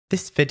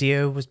This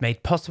video was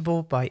made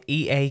possible by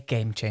EA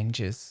Game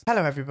Changers.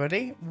 Hello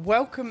everybody,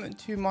 welcome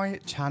to my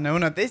channel.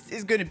 Now this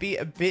is going to be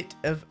a bit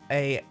of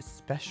a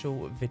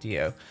special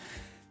video.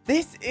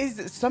 This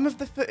is some of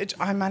the footage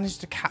I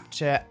managed to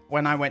capture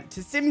when I went to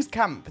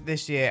SimsCamp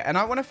this year, and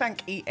I want to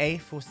thank EA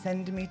for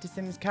sending me to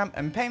SimsCamp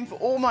and paying for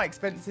all my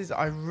expenses.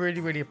 I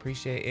really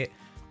appreciate it.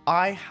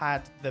 I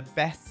had the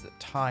best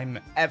time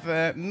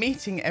ever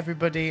meeting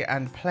everybody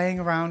and playing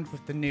around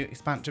with the new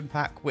expansion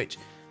pack, which,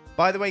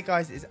 by the way,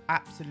 guys, is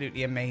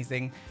absolutely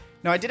amazing.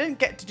 Now, I didn't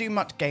get to do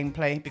much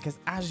gameplay because,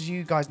 as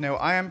you guys know,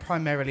 I am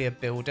primarily a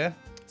builder.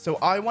 So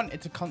I wanted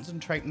to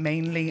concentrate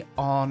mainly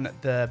on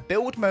the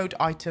build mode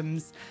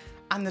items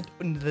and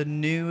the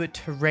new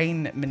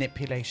terrain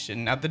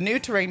manipulation. Now, the new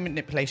terrain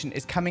manipulation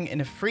is coming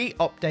in a free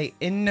update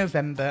in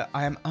November.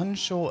 I am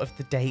unsure of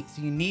the date,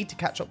 so you need to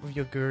catch up with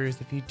your gurus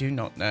if you do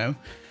not know.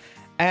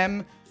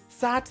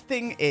 Sad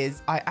thing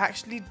is, I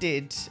actually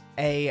did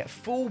a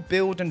full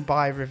build and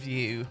buy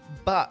review,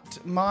 but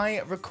my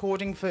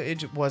recording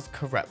footage was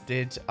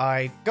corrupted.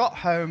 I got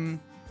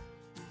home,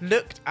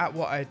 looked at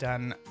what I'd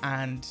done,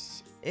 and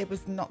it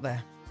was not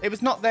there. It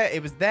was not there.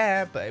 It was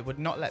there, but it would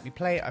not let me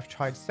play it. I've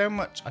tried so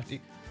much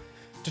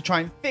to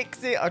try and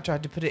fix it. I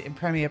tried to put it in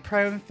Premiere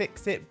Pro and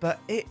fix it,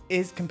 but it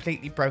is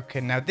completely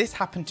broken. Now, this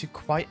happened to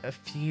quite a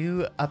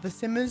few other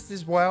simmers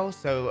as well.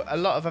 So a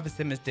lot of other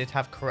simmers did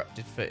have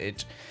corrupted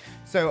footage.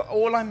 So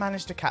all I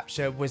managed to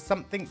capture was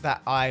something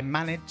that I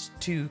managed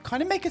to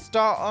kind of make a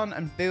start on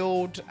and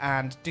build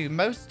and do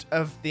most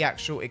of the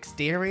actual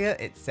exterior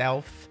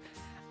itself,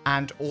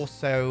 and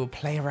also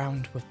play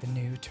around with the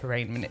new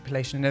terrain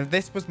manipulation. Now,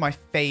 this was my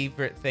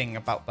favorite thing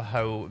about the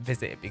whole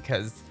visit,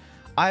 because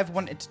I've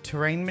wanted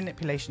terrain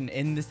manipulation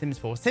in The Sims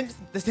 4 since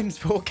The Sims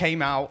 4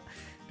 came out,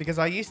 because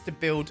I used to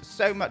build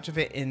so much of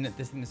it in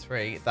The Sims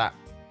 3 that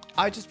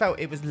I just felt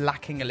it was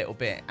lacking a little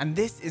bit. And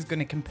this is going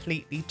to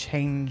completely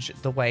change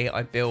the way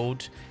I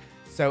build.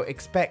 So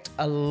expect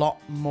a lot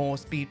more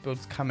speed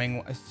builds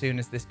coming as soon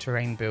as this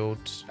terrain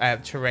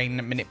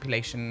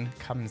manipulation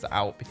comes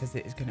out, because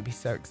it is going to be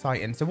so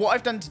exciting. So what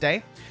I've done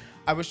today,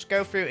 I will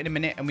go through in a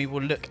minute and we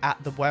will look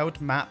at the world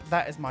map.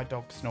 That is my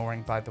dog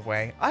snoring, by the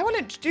way. I will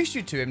introduce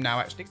you to him now,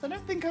 actually, because I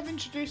don't think I've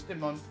introduced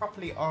him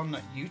properly on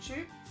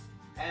YouTube.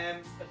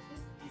 But this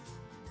is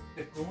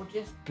the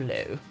gorgeous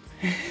Blue.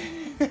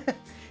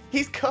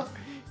 He's got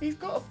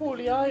a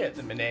poorly eye at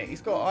the minute. He's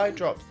got eye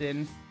drops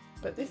in.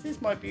 But this is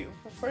my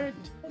beautiful friend.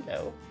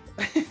 Hello.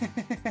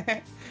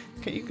 Are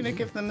you going to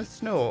give them a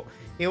snort?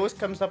 He always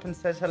comes up and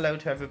says hello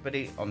to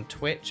everybody on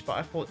Twitch, but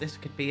I thought this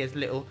could be his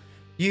little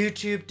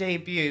YouTube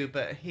debut,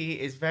 but he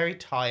is very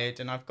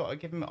tired and I've got to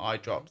give him eye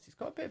drops. He's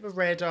got a bit of a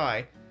red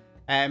eye.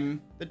 The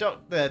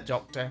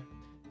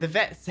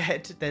vet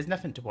said there's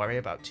nothing to worry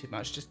about too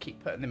much. Just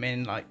keep putting them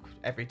in like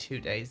every 2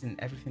 days and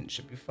everything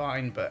should be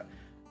fine, but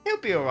he'll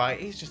be all right.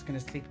 He's just going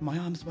to sleep in my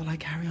arms while I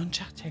carry on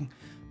chatting.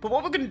 But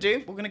what we're going to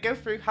do, we're going to go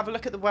through, have a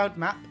look at the world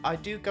map. I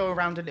do go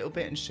around a little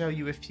bit and show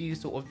you a few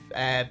sort of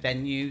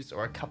venues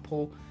or a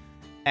couple.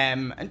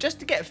 And just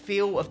to get a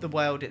feel of the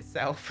world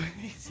itself.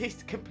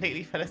 He's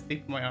completely fell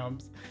asleep in my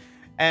arms.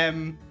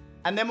 And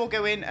then we'll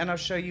go in and I'll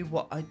show you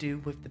what I do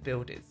with the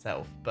build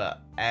itself.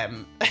 But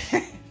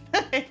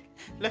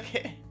look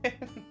at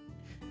him.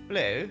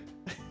 Blue.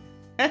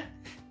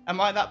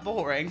 Am I that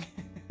boring?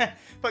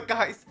 But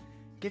guys,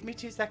 give me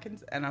 2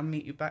 seconds and I'll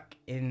meet you back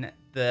in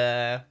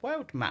the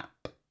world map.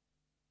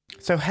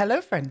 So hello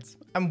friends,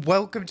 and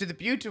welcome to the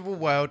beautiful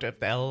world of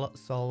El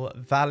Sol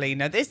Valley.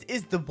 Now this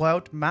is the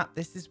world map.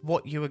 This is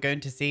what you are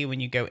going to see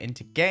when you go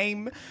into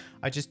game.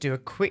 I just do a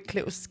quick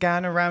little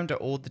scan around at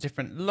all the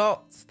different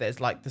lots. There's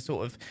like the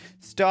sort of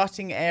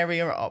starting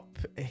area up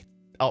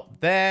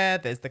there.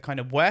 There's the kind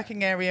of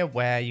working area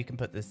where you can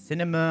put the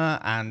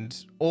cinema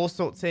and all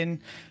sorts in.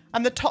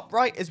 And the top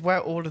right is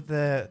where all of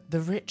the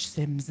rich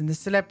Sims and the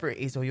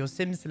celebrities, or your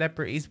Sim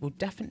celebrities, will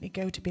definitely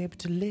go to be able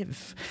to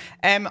live.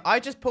 I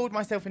just pulled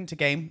myself into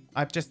game.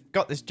 I've just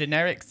got this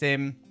generic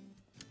Sim,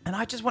 and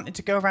I just wanted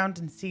to go around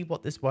and see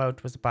what this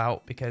world was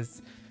about,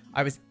 because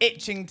I was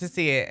itching to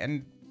see it.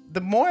 And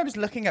the more I was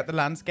looking at the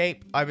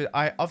landscape,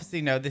 I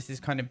obviously know this is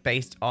kind of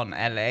based on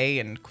LA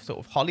and sort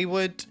of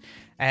Hollywood.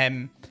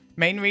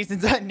 Main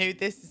reasons I knew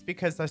this is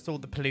because I saw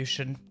the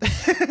pollution.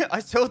 I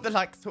saw the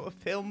like sort of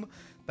film,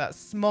 that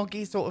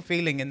smoggy sort of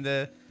feeling in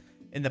the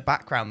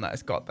background that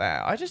it's got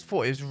there. I just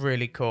thought it was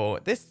really cool.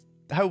 This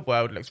whole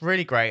world looks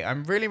really great.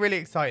 I'm really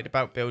excited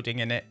about building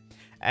in it.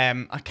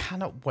 I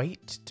cannot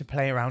wait to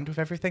play around with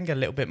everything a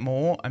little bit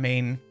more. I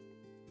mean,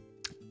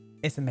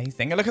 it's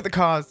amazing. And look at the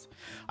cars.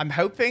 I'm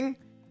hoping,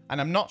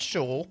 and I'm not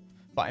sure,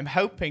 but I'm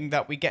hoping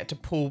that we get to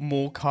pull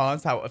more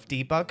cars out of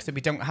debug, so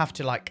we don't have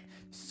to like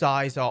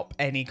size up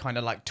any kind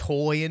of like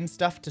toy and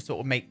stuff to sort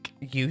of make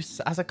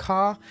use as a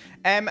car.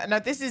 Now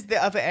this is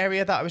the other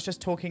area that I was just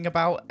talking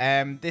about.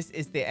 This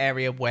is the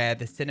area where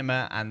the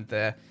cinema and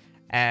the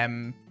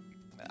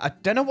I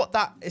don't know what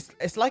that is.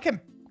 It's like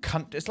a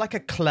it's like a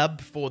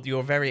club for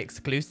your very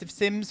exclusive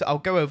Sims. I'll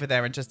go over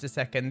there in just a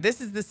second.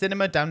 This is the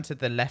cinema down to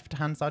the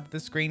left-hand side of the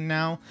screen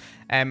now.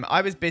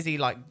 I was busy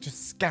like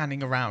just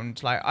scanning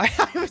around. Like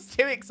I was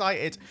too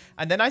excited.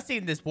 And then I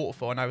seen this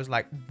waterfall and I was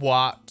like,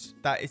 what?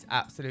 That is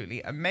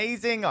absolutely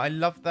amazing. I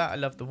love that. I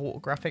love the water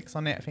graphics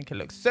on it. I think it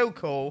looks so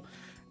cool.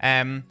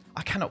 I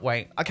cannot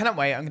wait. I cannot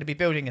wait. I'm going to be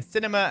building a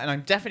cinema and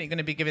I'm definitely going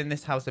to be giving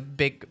this house a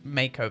big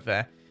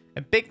makeover.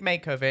 A big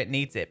makeover, it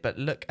needs it, but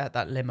look at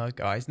that limo,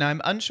 guys. Now,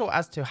 I'm unsure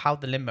as to how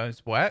the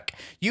limos work.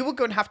 You're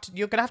gonna have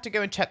to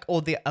go and check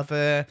all the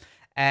other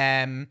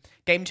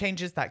game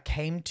changes that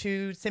came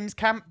to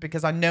SimsCamp,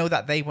 because I know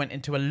that they went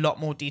into a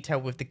lot more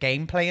detail with the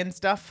gameplay and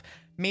stuff.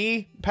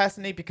 Me,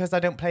 personally, because I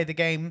don't play the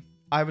game,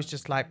 I was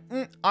just like,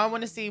 I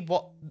want to see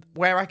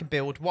where I can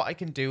build, what I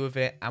can do with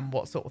it, and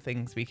what sort of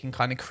things we can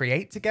kind of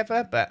create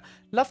together. But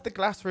love the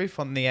glass roof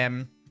on the,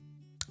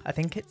 I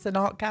think it's an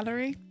art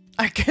gallery.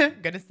 I'm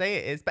going to say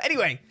it is. But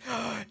anyway,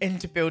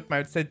 into build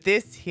mode. So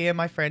this here,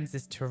 my friends,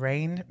 is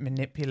terrain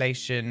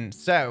manipulation.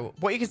 So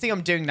what you can see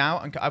I'm doing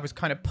now, I was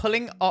kind of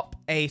pulling up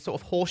a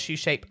sort of horseshoe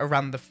shape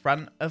around the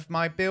front of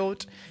my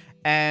build.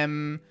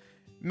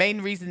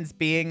 Main reasons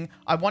being,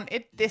 I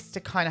wanted this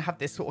to kind of have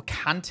this sort of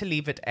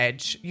cantilevered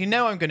edge. You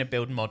know I'm going to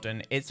build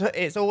modern.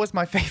 It's always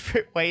my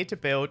favorite way to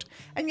build.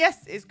 And yes,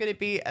 it's going to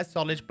be a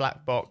solid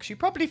black box. You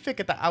probably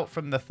figured that out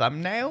from the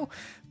thumbnail.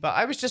 But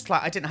I was just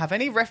like, I didn't have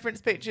any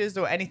reference pictures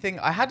or anything.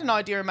 I had an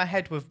idea in my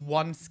head with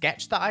one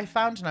sketch that I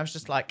found. And I was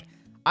just like,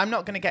 I'm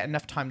not going to get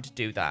enough time to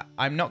do that.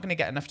 I'm not going to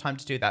get enough time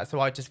to do that. So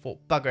I just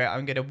thought, bugger it.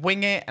 I'm going to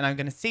wing it and I'm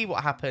going to see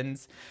what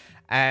happens.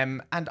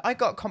 And I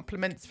got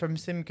compliments from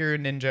SimGuru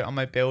Ninja on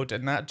my build,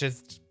 and that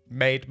just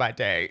made my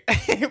day.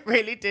 It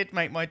really did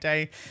make my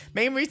day.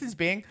 Main reasons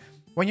being,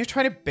 when you're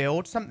trying to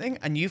build something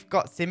and you've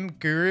got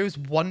SimGurus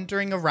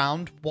wandering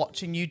around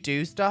watching you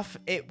do stuff,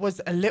 it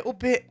was a little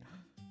bit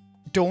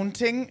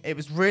daunting. It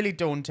was really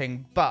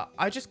daunting, but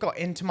I just got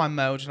into my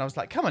mode and I was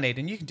like, come on,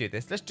 Aiden, you can do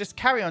this. Let's just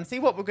carry on, see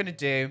what we're going to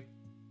do.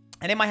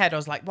 And in my head, I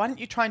was like, why don't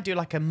you try and do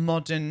like a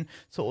modern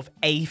sort of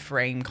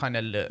A-frame kind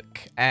of look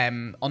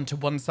onto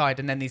one side,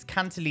 and then these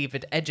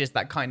cantilevered edges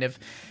that kind of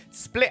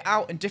split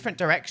out in different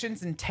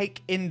directions and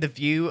take in the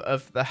view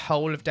of the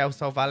whole of Del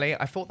Sol Valley.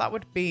 I thought that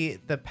would be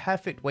the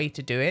perfect way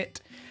to do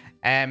it.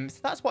 So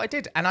that's what I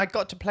did. And I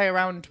got to play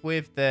around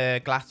with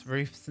the glass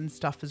roofs and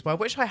stuff as well,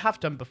 which I have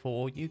done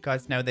before. You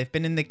guys know they've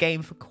been in the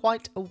game for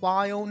quite a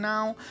while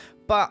now.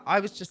 But I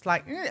was just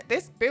like,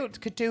 this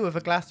build could do with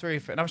a glass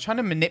roof. And I was trying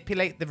to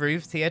manipulate the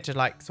roofs here to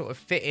like sort of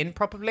fit in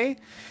properly.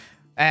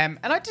 And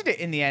I did it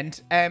in the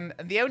end.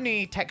 The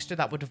only texture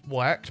that would have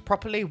worked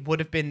properly would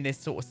have been this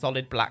sort of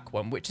solid black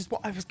one, which is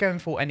what I was going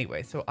for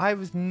anyway. So I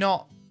was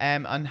not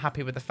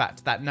unhappy with the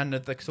fact that none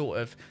of the sort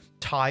of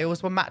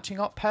tiles were matching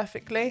up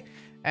perfectly.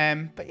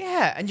 But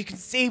yeah, and you can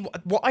see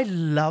what I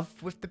love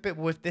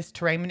with this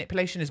terrain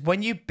manipulation is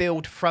when you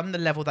build from the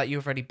level that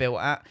you've already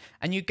built at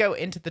and you go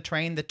into the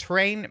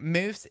terrain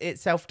moves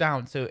itself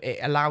down, so it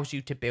allows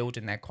you to build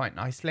in there quite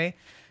nicely.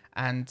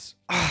 And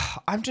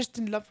I'm just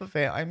in love with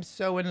it. I'm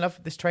so in love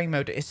with this terrain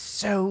mode. It's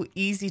so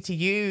easy to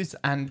use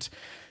and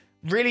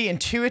really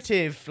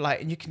intuitive. Like,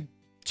 and you can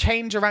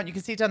change around. You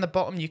can see down the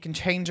bottom, you can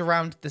change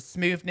around the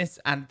smoothness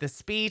and the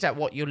speed at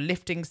what you're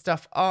lifting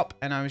stuff up.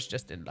 And I was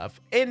just in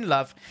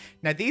love.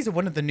 Now, these are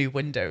one of the new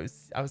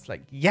windows. I was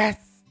like,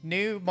 yes,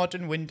 new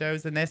modern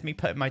windows. And there's me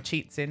putting my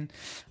cheats in.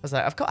 I was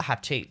like, I've got to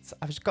have cheats.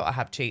 I've just got to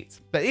have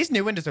cheats. But these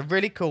new windows are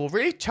really cool,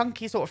 really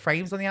chunky sort of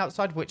frames on the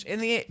outside, which in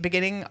the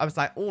beginning, I was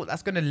like, oh,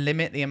 that's going to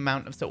limit the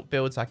amount of sort of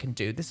builds I can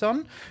do this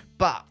on.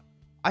 But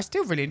I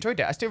still really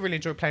enjoyed it. I still really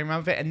enjoyed playing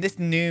around with it. And this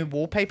new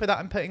wallpaper that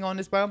I'm putting on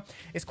as well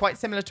is quite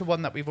similar to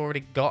one that we've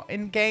already got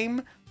in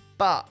game.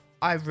 But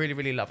I really,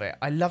 really love it.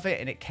 I love it.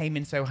 And it came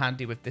in so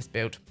handy with this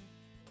build.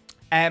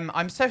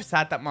 I'm so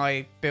sad that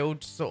my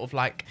build sort of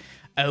like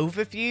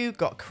overview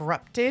got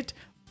corrupted.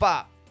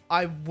 But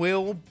I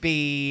will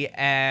be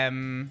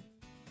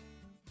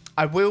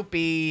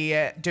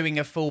doing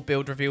a full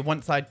build review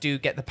once I do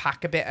get the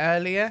pack a bit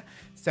earlier.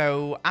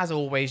 So as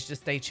always,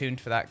 just stay tuned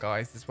for that,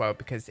 guys, as well,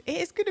 because it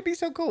is going to be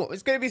so cool.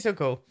 It's going to be so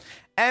cool.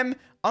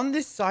 On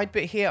this side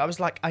bit here, I was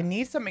like, I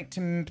need something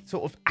to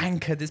sort of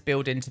anchor this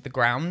build into the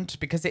ground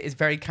because it is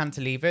very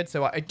cantilevered.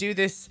 So I do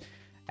this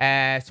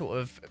sort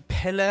of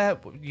pillar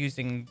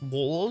using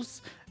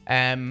walls,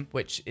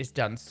 which is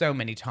done so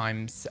many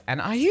times. And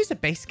I use a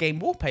base game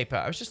wallpaper.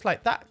 I was just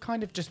like, that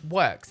kind of just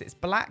works. It's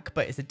black,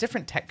 but it's a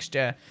different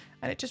texture.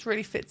 And it just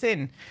really fits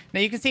in.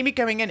 Now you can see me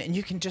going in and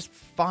you can just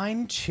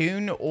fine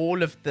tune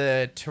all of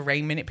the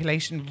terrain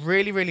manipulation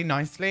really, really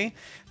nicely.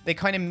 They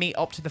kind of meet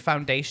up to the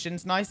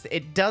foundations nice.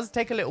 It does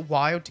take a little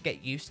while to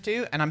get used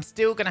to, and I'm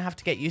still going to have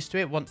to get used to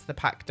it once the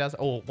pack does,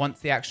 or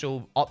once the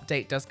actual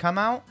update does come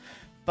out.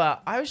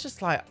 But I was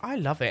just like, I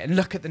love it. And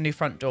look at the new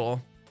front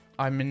door.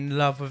 I'm in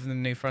love with the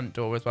new front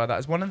door as well. That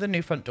is one of the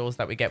new front doors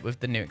that we get with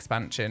the new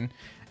expansion.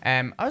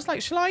 I was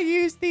like, shall I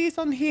use these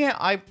on here?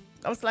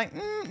 I was like,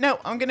 no,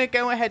 I'm going to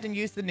go ahead and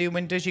use the new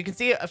windows. You can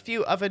see a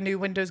few other new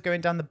windows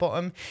going down the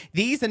bottom.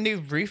 These are new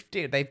roof,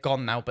 they've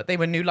gone now, but they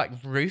were new like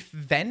roof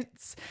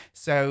vents.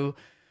 So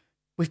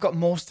we've got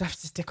more stuff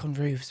to stick on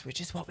roofs, which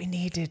is what we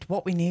needed,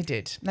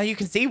 Now you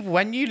can see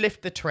when you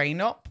lift the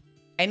train up,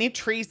 any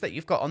trees that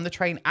you've got on the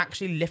train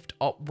actually lift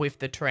up with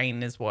the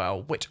train as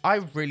well, which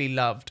I really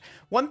loved.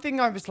 One thing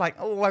I was like,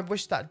 oh, I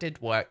wish that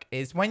did work,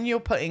 is when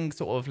you're putting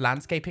sort of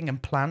landscaping and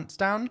plants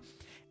down,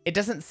 it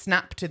doesn't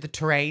snap to the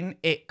terrain.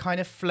 It kind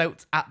of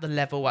floats at the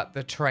level at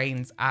the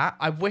train's at.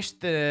 I wish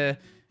the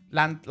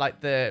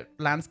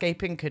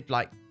landscaping could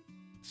like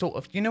sort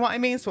of, you know what I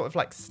mean? Sort of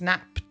like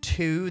snap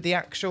to the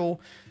actual,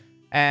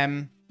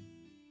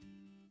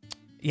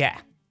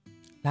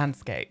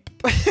 landscape.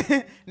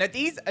 Now,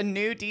 these are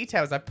new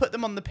details. I put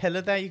them on the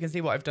pillar there. You can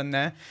see what I've done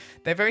there.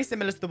 They're very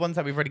similar to the ones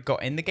that we've already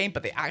got in the game,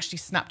 but they actually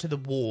snap to the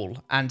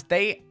wall. And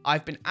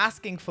I've been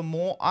asking for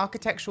more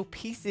architectural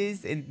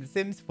pieces in The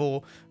Sims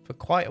 4 for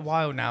quite a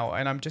while now.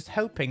 And I'm just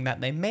hoping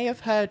that they may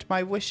have heard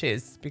my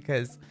wishes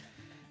because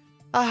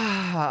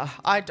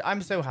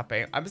I'm so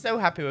happy. I'm so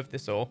happy with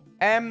this all.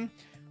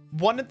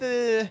 One of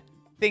the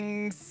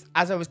things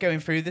as I was going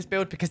through this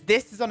build, because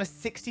this is on a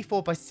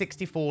 64 by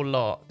 64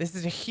 lot. This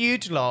is a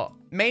huge lot.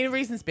 Main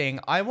reasons being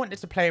I wanted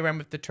to play around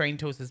with the terrain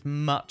tools as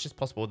much as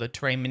possible, the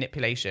terrain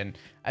manipulation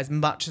as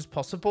much as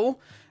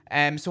possible.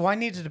 So I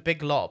needed a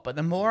big lot, but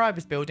the more I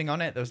was building on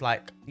it, there was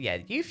like, yeah,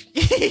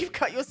 you've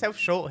cut yourself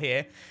short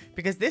here,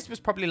 because this was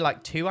probably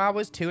like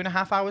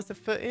 2.5 hours of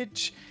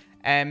footage.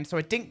 So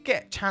I didn't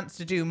get a chance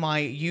to do my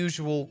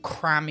usual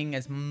cramming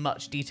as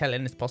much detail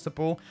in as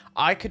possible.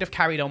 I could have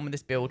carried on with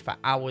this build for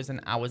hours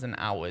and hours and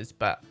hours,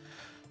 but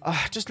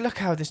just look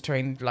how this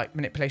terrain like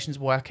manipulation is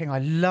working. I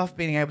love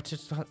being able to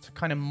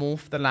kind of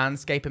morph the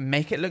landscape and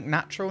make it look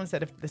natural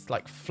instead of this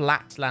like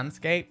flat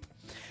landscape.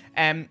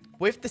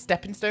 With the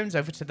stepping stones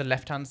over to the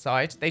left-hand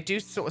side, they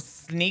do sort of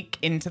sneak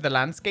into the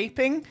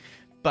landscaping,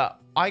 but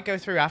I go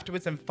through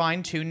afterwards and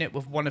fine-tune it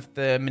with one of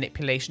the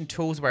manipulation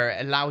tools where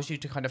it allows you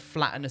to kind of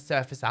flatten a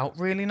surface out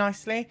really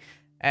nicely.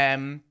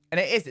 And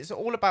it's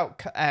all about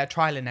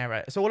trial and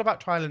error. It's all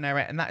about trial and error,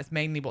 and that is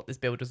mainly what this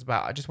build was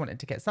about. I just wanted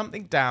to get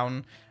something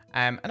down,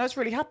 and I was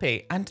really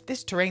happy. And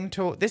this terrain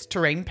tool, this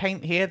terrain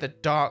paint here, the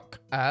dark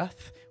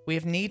earth, we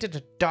have needed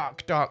a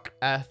dark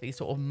earthy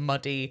sort of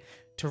muddy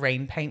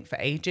terrain paint for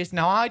ages.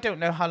 Now, I don't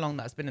know how long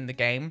that's been in the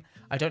game.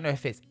 I don't know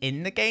if it's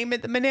in the game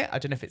at the minute. I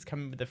don't know if it's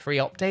coming with the free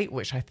update,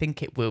 which I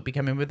think it will be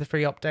coming with the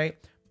free update.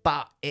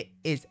 But it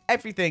is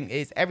everything.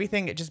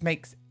 It just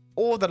makes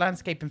all the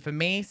landscaping for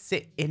me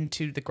sit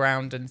into the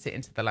ground and sit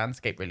into the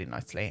landscape really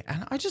nicely.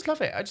 And I just love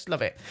it. I just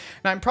love it.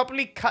 Now, I'm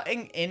probably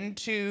cutting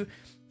into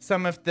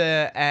some of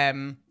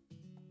the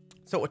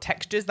sort of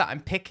textures that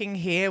I'm picking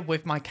here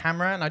with my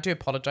camera. And I do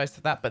apologize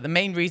for that. But the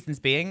main reasons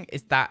being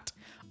is that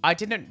I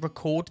didn't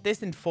record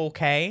this in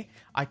 4K.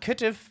 I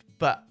could have,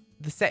 but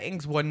the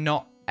settings were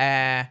not,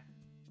 I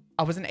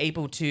wasn't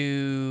able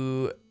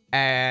to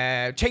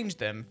change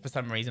them for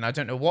some reason. I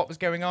don't know what was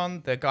going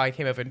on. The guy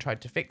came over and tried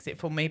to fix it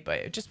for me, but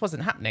it just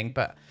wasn't happening.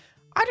 But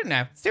I don't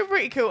know. Still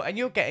pretty cool. And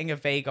you're getting a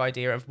vague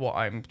idea of what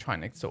I'm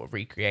trying to sort of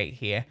recreate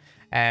here.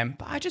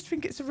 But I just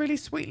think it's a really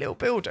sweet little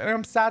build. And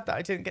I'm sad that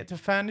I didn't get to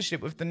furnish it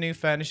with the new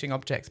furnishing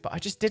objects, but I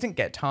just didn't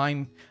get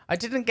time. I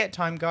didn't get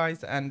time,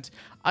 guys. And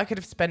I could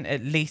have spent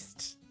at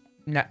least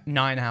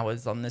 9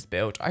 hours on this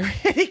build. I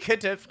really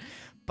could have,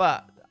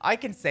 but I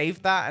can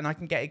save that and I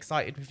can get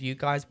excited with you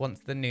guys once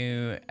the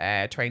new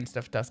train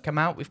stuff does come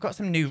out. We've got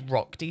some new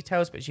rock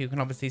details, which you can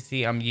obviously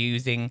see I'm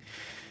using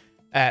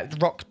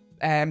rock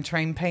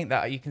train paint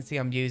that you can see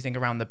I'm using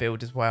around the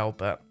build as well.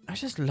 But I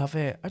just love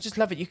it. I just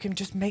love it. You can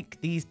just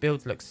make these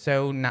builds look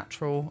so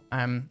natural,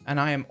 and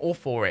I am all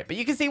for it. But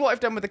you can see what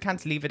I've done with the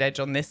cantilevered edge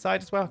on this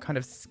side as well. I kind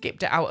of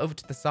skipped it out over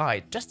to the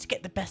side just to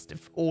get the best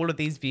of all of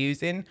these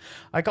views in.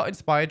 I got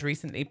inspired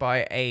recently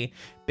by a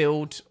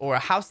build or a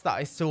house that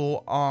I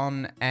saw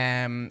on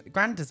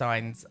Grand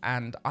Designs,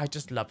 and I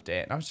just loved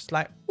it. And I was just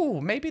like,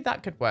 oh, maybe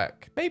that could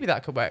work. Maybe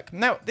that could work.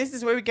 Now, this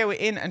is where we go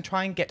in and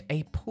try and get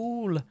a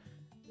pool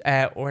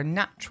or a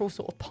natural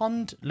sort of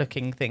pond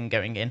looking thing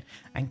going in.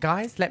 And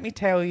guys, let me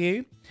tell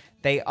you,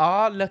 they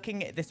are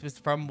looking at, this was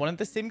from one of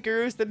the sim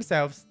gurus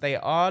themselves, they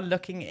are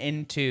looking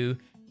into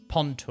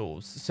pond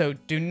tools. So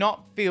do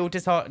not feel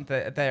disheartened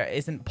that there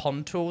isn't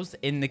pond tools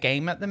in the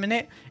game at the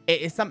minute.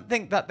 It is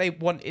something that they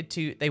want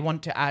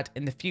to add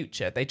in the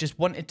future. They just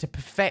wanted to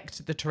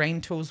perfect the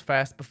terrain tools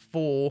first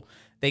before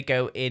they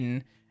go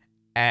in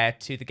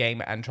to the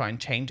game and try and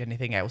change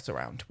anything else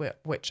around,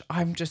 which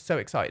I'm just so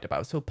excited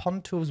about. So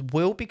pond tools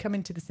will be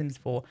coming to The Sims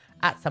 4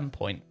 at some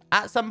point.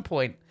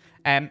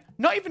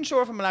 Not even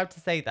sure if I'm allowed to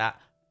say that,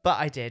 but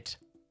I did.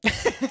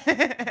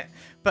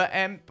 But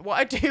what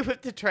I do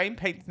with the terrain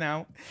paints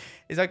now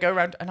is I go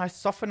around and I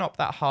soften up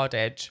that hard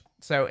edge.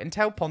 So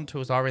until pond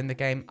tools are in the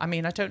game, I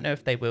mean, I don't know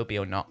if they will be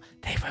or not.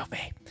 They will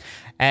be.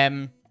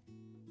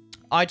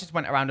 I just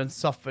went around and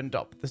softened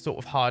up the sort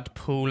of hard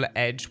pool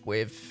edge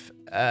with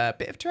a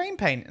bit of terrain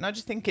paint, and I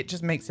just think it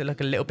just makes it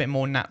look a little bit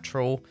more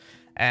natural.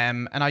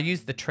 And I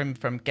used the trim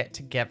from Get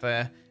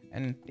Together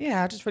And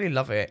yeah, I just really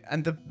love it.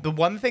 And the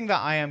one thing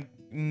that I'm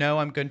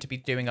going to be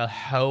doing a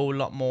whole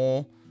lot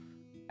more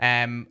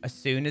as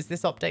soon as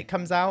this update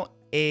comes out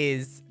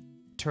is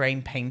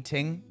terrain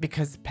painting,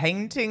 because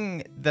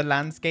painting the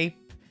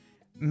landscape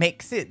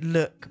makes it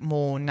look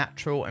more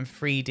natural and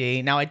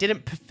 3D. Now, I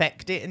didn't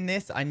perfect it in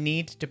this. I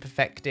need to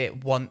perfect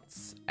it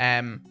once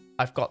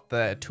I've got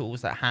the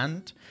tools at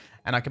hand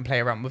and I can play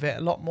around with it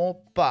a lot more.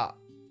 But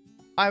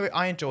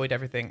I enjoyed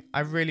everything. I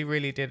really,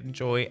 really did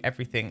enjoy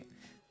everything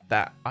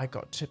that I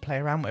got to play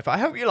around with. I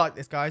hope you like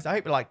this, guys. I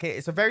hope you like it.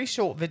 It's a very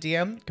short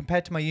video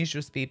compared to my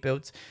usual speed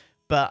builds.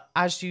 But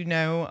as you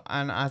know,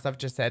 and as I've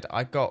just said,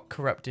 I got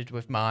corrupted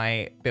with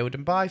my build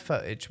and buy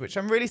footage, which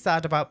I'm really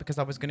sad about, because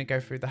I was going to go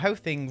through the whole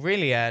thing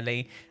really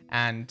early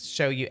and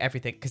show you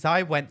everything, because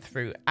I went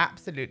through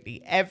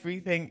absolutely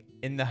everything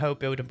in the whole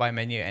build and buy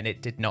menu and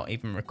it did not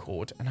even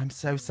record. And I'm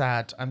so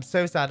sad. I'm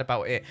so sad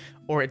about it.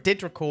 Or it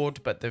did record,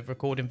 but the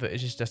recording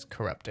footage is just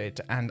corrupted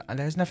and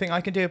there's nothing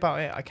I can do about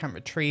it. I can't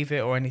retrieve it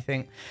or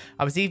anything.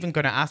 I was even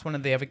going to ask one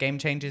of the other game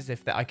changers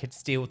if I could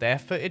steal their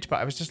footage, but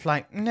I was just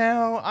like,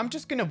 no, I'm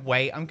just going to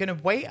wait. I'm going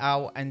to wait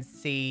out and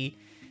see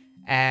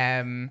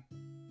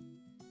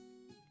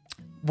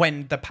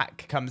when the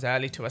pack comes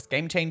early to us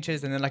game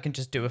changers, and then I can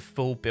just do a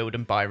full build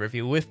and buy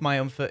review with my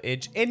own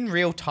footage in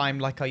real time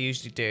like I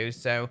usually do.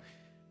 So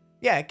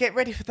yeah, get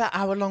ready for that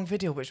hour-long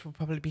video, which will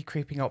probably be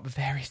creeping up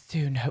very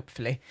soon,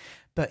 hopefully.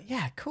 But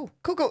yeah, cool.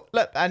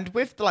 Look, and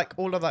with like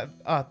all of that,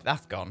 oh,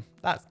 that's gone.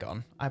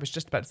 I was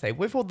just about to say,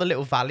 with all the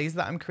little valleys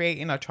that I'm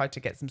creating, I tried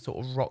to get some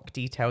sort of rock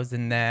details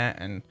in there,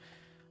 and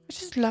I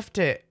just loved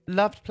it.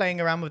 Loved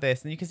playing around with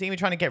this. And you can see me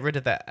trying to get rid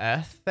of the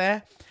earth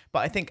there. But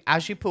I think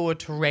as you pull a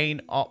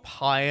terrain up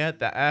higher,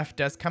 the earth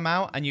does come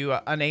out and you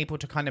are unable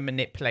to kind of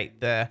manipulate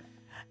the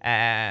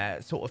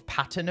sort of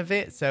pattern of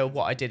it. So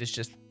what I did is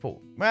just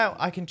thought, well,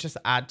 I can just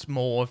add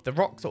more of the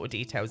rock sort of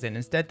details in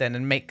instead then,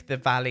 and make the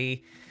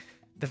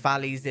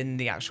valleys in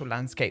the actual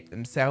landscape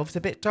themselves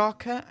a bit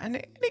darker, and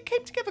it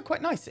came together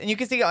quite nice. And you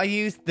can see I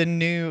used the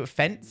new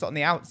fence on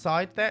the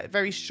outside there,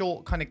 very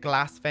short kind of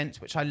glass fence,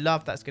 which I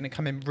love. That's going to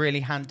come in really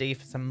handy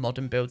for some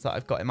modern builds that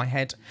I've got in my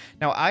head.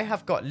 Now I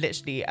have got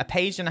literally a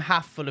page and a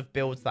half full of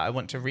builds that I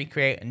want to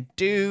recreate and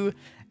do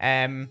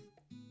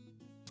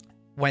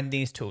when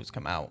these tools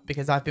come out,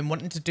 because I've been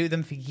wanting to do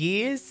them for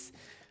years,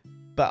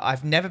 but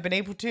I've never been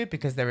able to,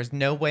 because there is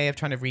no way of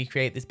trying to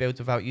recreate this build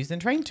without using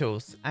terrain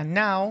tools. And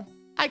now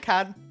I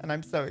can, and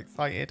I'm so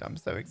excited. I'm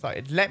so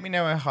excited. Let me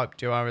know how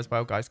hyped you are as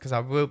well, guys, because I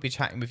will be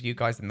chatting with you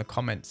guys in the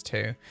comments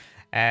too.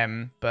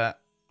 But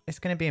it's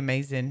going to be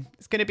amazing.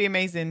 It's going to be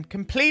amazing.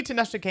 Complete and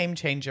utter game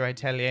changer, I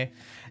tell you.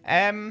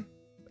 But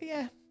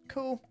yeah,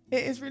 cool.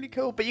 It is really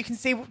cool. But you can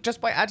see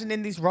just by adding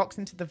in these rocks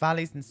into the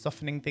valleys and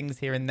softening things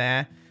here and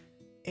there,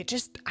 it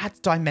just adds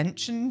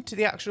dimension to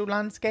the actual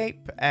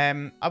landscape.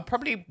 I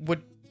probably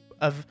would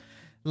have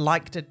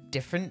liked a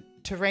different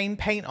terrain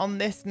paint on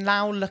this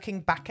now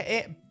looking back at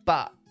it,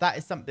 but that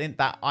is something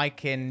that I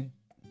can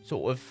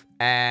sort of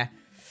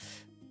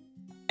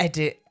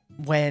edit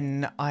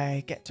when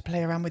I get to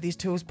play around with these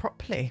tools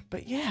properly.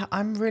 But yeah,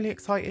 I'm really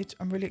excited.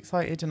 I'm really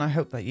excited, and I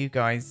hope that you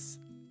guys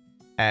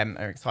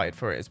are excited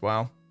for it as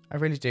well. I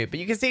really do. But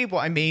you can see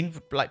what I mean,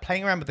 like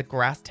playing around with the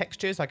grass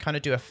textures. I kind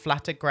of do a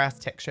flatter grass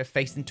texture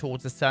facing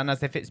towards the sun,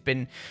 as if it's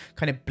been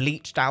kind of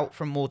bleached out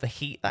from all the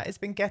heat that it's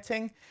been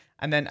getting.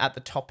 And then at the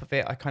top of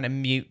it, I kind of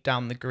mute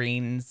down the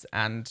greens,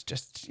 and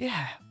just,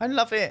 yeah, I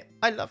love it.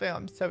 I love it.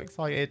 I'm so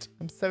excited.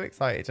 I'm so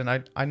excited.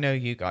 And I know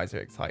you guys are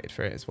excited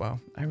for it as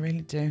well. I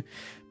really do.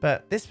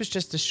 But this was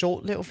just a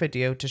short little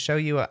video to show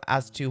you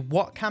as to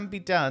what can be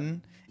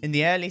done in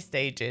the early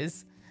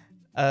stages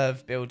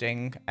of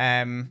building,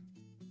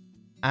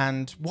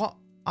 and what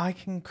I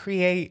can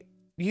create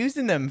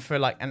using them for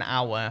like an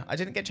hour. I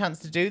didn't get a chance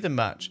to do them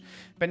much,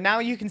 but now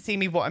you can see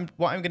me. What I'm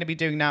going to be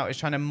doing now is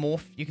trying to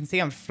morph. You can see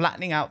I'm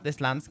flattening out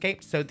this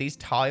landscape so these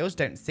tiles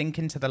don't sink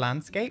into the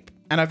landscape.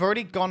 And I've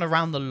already gone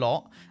around the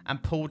lot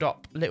and pulled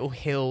up little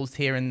hills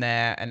here and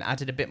there and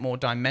added a bit more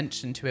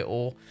dimension to it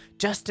all,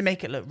 just to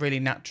make it look really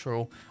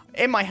natural.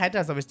 In my head,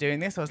 as I was doing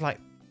this, I was like,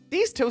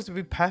 these tools would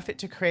be perfect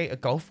to create a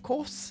golf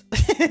course.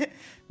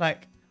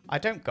 Like, I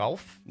don't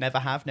golf, never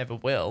have, never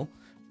will.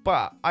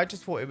 But I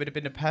just thought it would have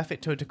been a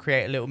perfect tool to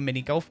create a little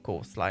mini golf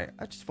course. Like,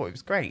 I just thought it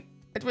was great.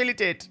 It really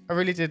did. I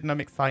really did. And I'm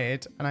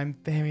excited. And I'm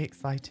very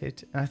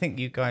excited. And I think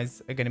you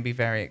guys are going to be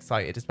very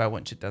excited as well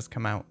once it does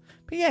come out.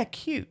 But yeah,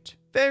 cute.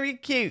 Very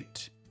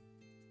cute.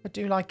 I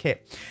do like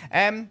it.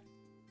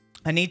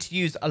 I need to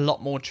use a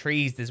lot more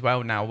trees as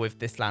well now with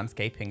this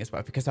landscaping as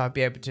well, because I'll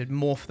be able to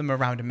morph them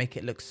around and make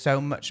it look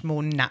so much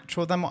more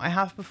natural than what I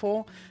have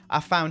before. I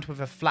found with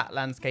a flat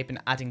landscape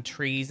and adding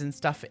trees and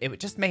stuff, it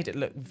just made it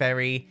look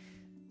very,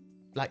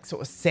 like,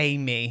 sort of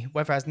samey,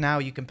 whereas now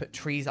you can put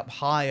trees up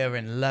higher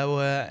and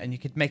lower, and you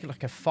could make it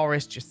like a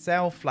forest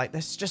yourself. Like,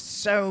 there's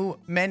just so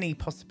many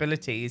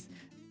possibilities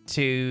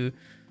to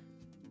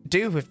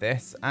do with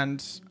this,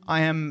 and I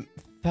am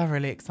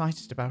thoroughly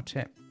excited about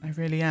it. I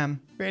really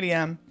am. Really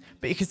am.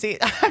 But you can see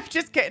I'm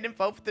just getting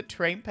involved with the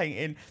terrain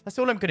painting. That's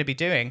all I'm going to be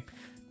doing.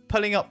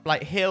 pulling up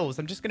like hills.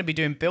 I'm just going to be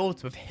doing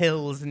builds with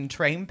hills and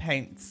terrain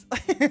paints.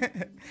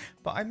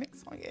 But I'm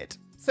excited.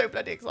 So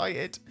bloody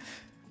excited.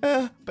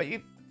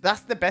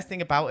 That's the best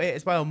thing about it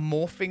as well.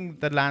 Morphing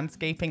the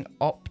landscaping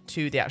up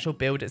to the actual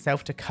build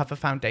itself to cover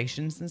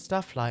foundations and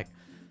stuff. Like,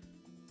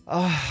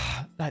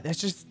 oh, like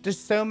there's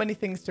so many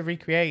things to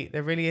recreate.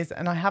 There really is.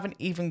 And I haven't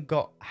even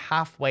got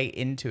halfway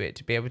into it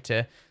to be able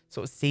to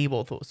sort of see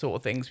what sort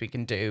of things we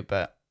can do.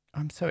 But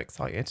I'm so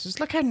excited.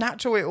 Just look how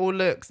natural it all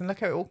looks and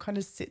look how it all kind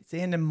of sits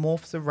in and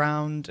morphs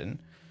around. And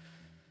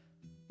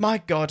my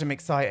God, I'm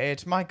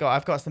excited. My God,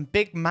 I've got some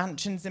big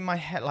mansions in my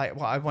head, like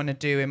what I want to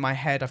do in my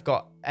head. I've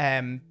got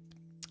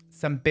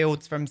some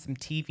builds from some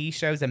TV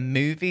shows and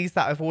movies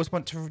that I've always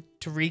wanted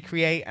to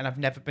recreate and I've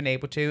never been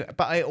able to.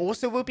 But I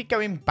also will be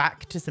going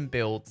back to some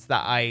builds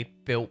that I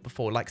built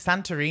before, like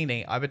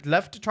Santorini. I would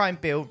love to try and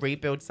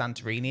rebuild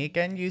Santorini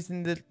again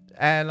using the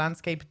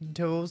landscaping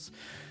tools.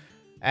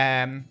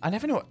 I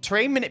never know what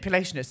terrain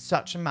manipulation is.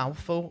 Such a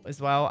mouthful as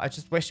well. I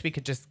just wish we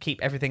could just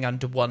keep everything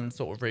under one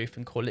sort of roof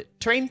and call it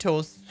terrain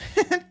tools.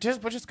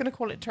 We're just going to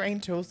call it terrain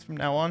tools from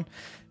now on.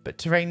 But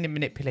terrain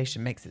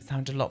manipulation makes it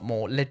sound a lot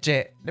more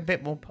legit, a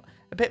bit more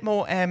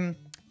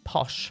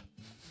posh.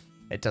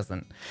 It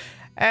doesn't.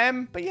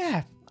 But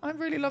yeah, I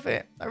really love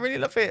it. I really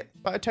love it.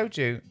 But I told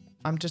you,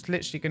 I'm just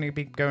literally going to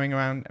be going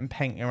around and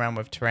painting around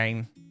with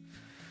terrain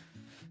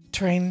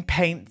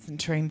paints and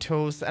terrain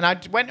tools. And I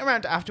went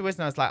around afterwards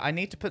and I was like, I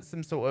need to put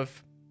some sort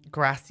of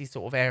grassy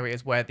sort of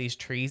areas where these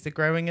trees are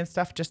growing and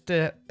stuff.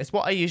 It's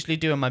what I usually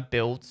do in my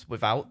builds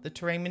without the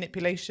terrain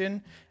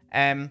manipulation.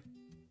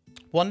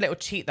 One little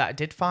cheat that I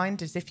did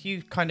find is if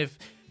you kind of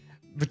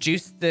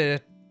reduce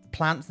the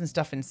plants and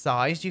stuff in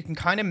size, you can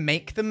kind of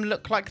make them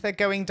look like they're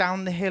going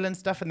down the hill and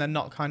stuff, and they're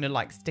not kind of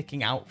like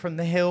sticking out from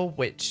the hill,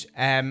 which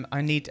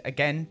I need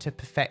again to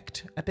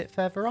perfect a bit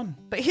further on.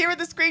 But here are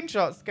the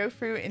screenshots. Go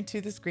through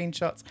into the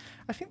screenshots.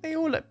 I think they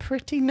all look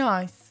pretty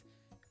nice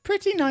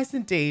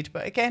indeed.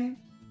 But again,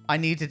 I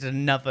needed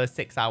another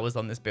 6 hours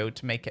on this build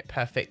to make it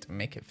perfect and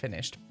make it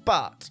finished.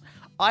 But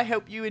I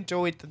hope you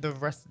enjoyed the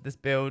rest of this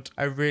build.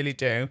 I really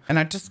do. And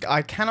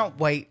I cannot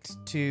wait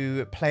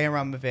to play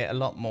around with it a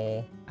lot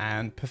more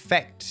and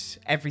perfect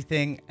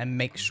everything and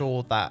make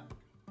sure that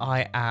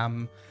I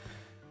am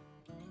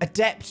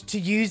adept to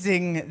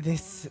using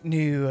this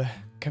new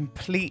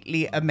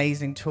completely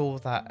amazing tool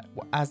that,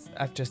 as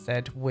I've just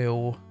said,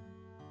 will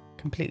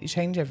completely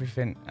change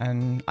everything.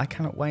 And I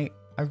cannot wait.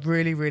 I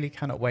really, really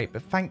cannot wait.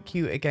 But thank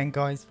you again,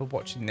 guys, for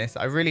watching this.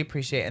 I really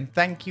appreciate it. And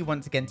thank you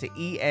once again to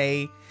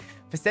EA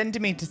for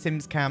sending me to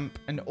SimsCamp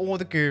and all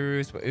the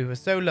gurus who were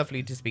so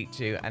lovely to speak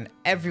to, and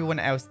everyone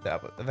else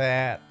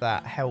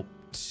that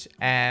helped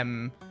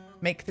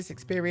make this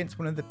experience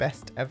one of the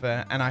best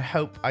ever. And I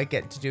hope I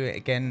get to do it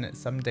again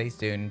someday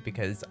soon,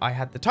 because I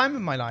had the time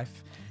of my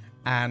life.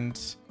 And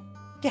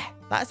yeah,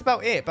 that's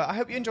about it. But I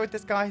hope you enjoyed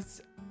this,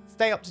 guys.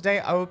 Stay up to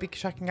date. I will be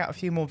checking out a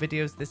few more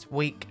videos this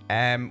week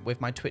with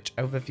my Twitch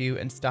overview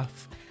and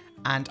stuff.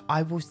 And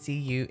I will see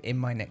you in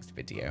my next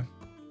video.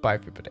 Bye,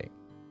 everybody.